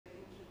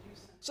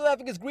South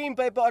Africa's Green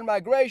Paper on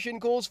Migration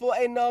calls for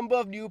a number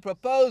of new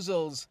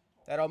proposals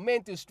that are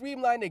meant to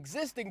streamline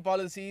existing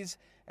policies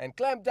and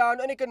clamp down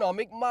on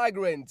economic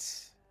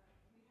migrants.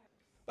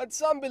 But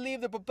some believe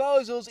the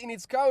proposals in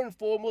its current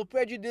form will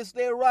prejudice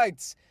their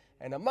rights,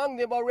 and among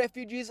them are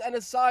refugees and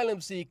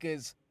asylum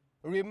seekers,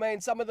 who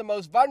remain some of the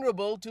most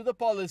vulnerable to the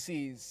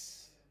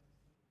policies.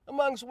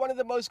 Amongst one of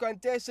the most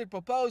contested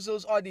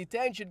proposals are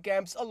detention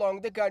camps along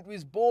the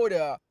country's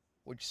border,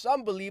 which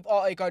some believe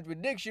are a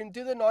contradiction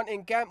to the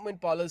non-encampment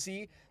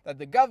policy that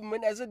the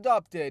government has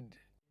adopted.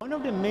 One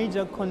of the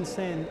major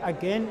concerns,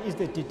 again, is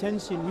the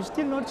detention. We're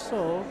still not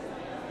sure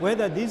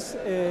whether these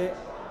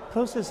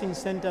processing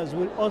centers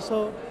will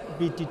also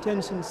be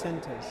detention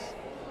centers.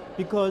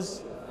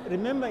 Because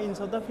remember, in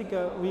South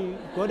Africa, we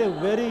got a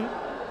very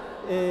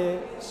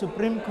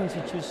supreme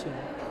constitution,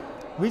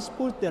 which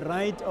puts the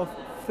right of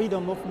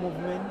freedom of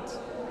movement,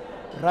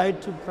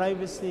 right to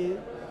privacy,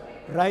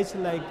 rights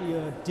like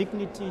your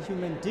dignity,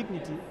 human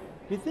dignity.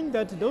 We think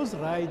that those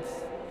rights,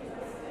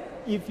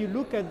 if you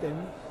look at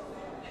them,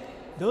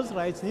 those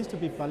rights need to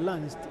be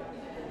balanced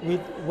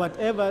with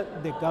whatever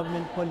the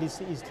government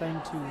policy is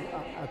trying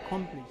to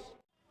accomplish.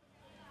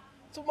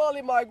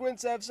 Somali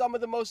migrants have some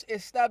of the most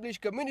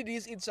established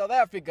communities in South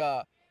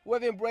Africa, who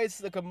have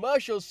embraced the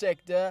commercial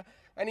sector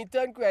and in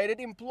turn created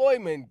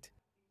employment.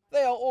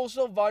 They are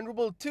also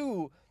vulnerable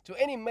too to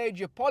any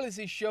major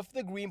policy shift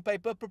the Green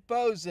Paper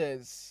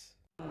proposes.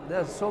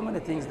 There are so many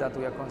things that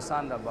we are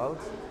concerned about,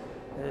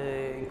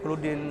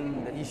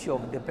 including the issue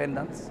of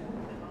dependence.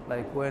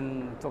 Like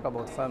when we talk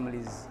about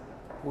families,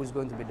 who's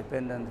going to be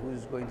dependent,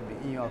 who's going to be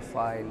in your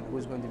file,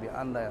 who's going to be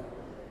under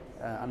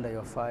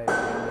your file,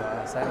 when you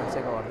are asylum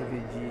seeker or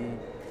refugee.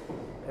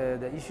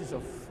 The issues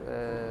of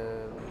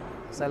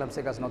asylum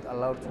seekers not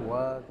allowed to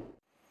work.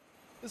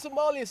 The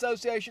Somali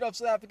Association of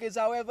South Africa is,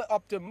 however,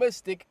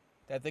 optimistic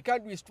that the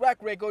country's track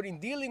record in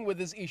dealing with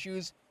these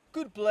issues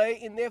could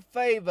play in their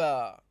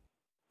favor.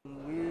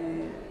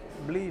 We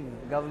believe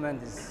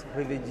government is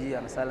refugee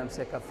and asylum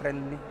seeker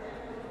friendly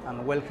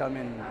and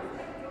welcoming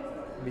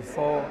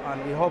before,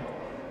 and we hope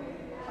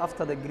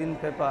after the Green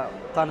Paper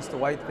turns to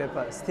White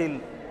Paper, still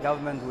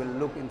government will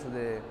look into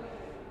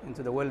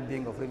the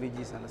well-being of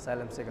refugees and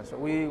asylum seekers. So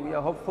we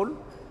are hopeful,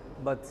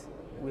 but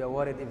we are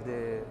worried if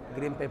the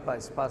Green Paper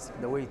is passed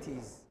the way it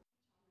is.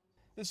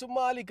 The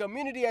Somali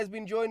community has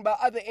been joined by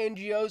other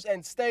NGOs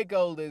and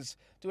stakeholders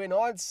to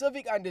enhance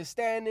civic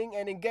understanding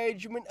and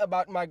engagement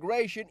about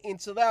migration in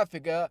South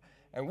Africa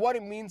and what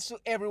it means to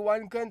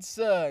everyone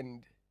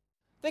concerned.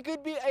 There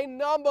could be a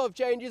number of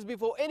changes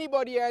before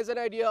anybody has an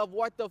idea of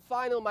what the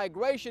final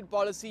migration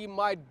policy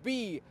might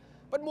be.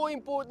 But more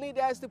importantly, it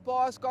has to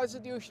pass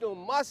constitutional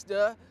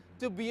muster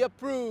to be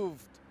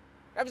approved.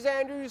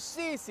 Travers,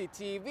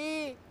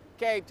 CCTV,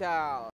 Cape Town.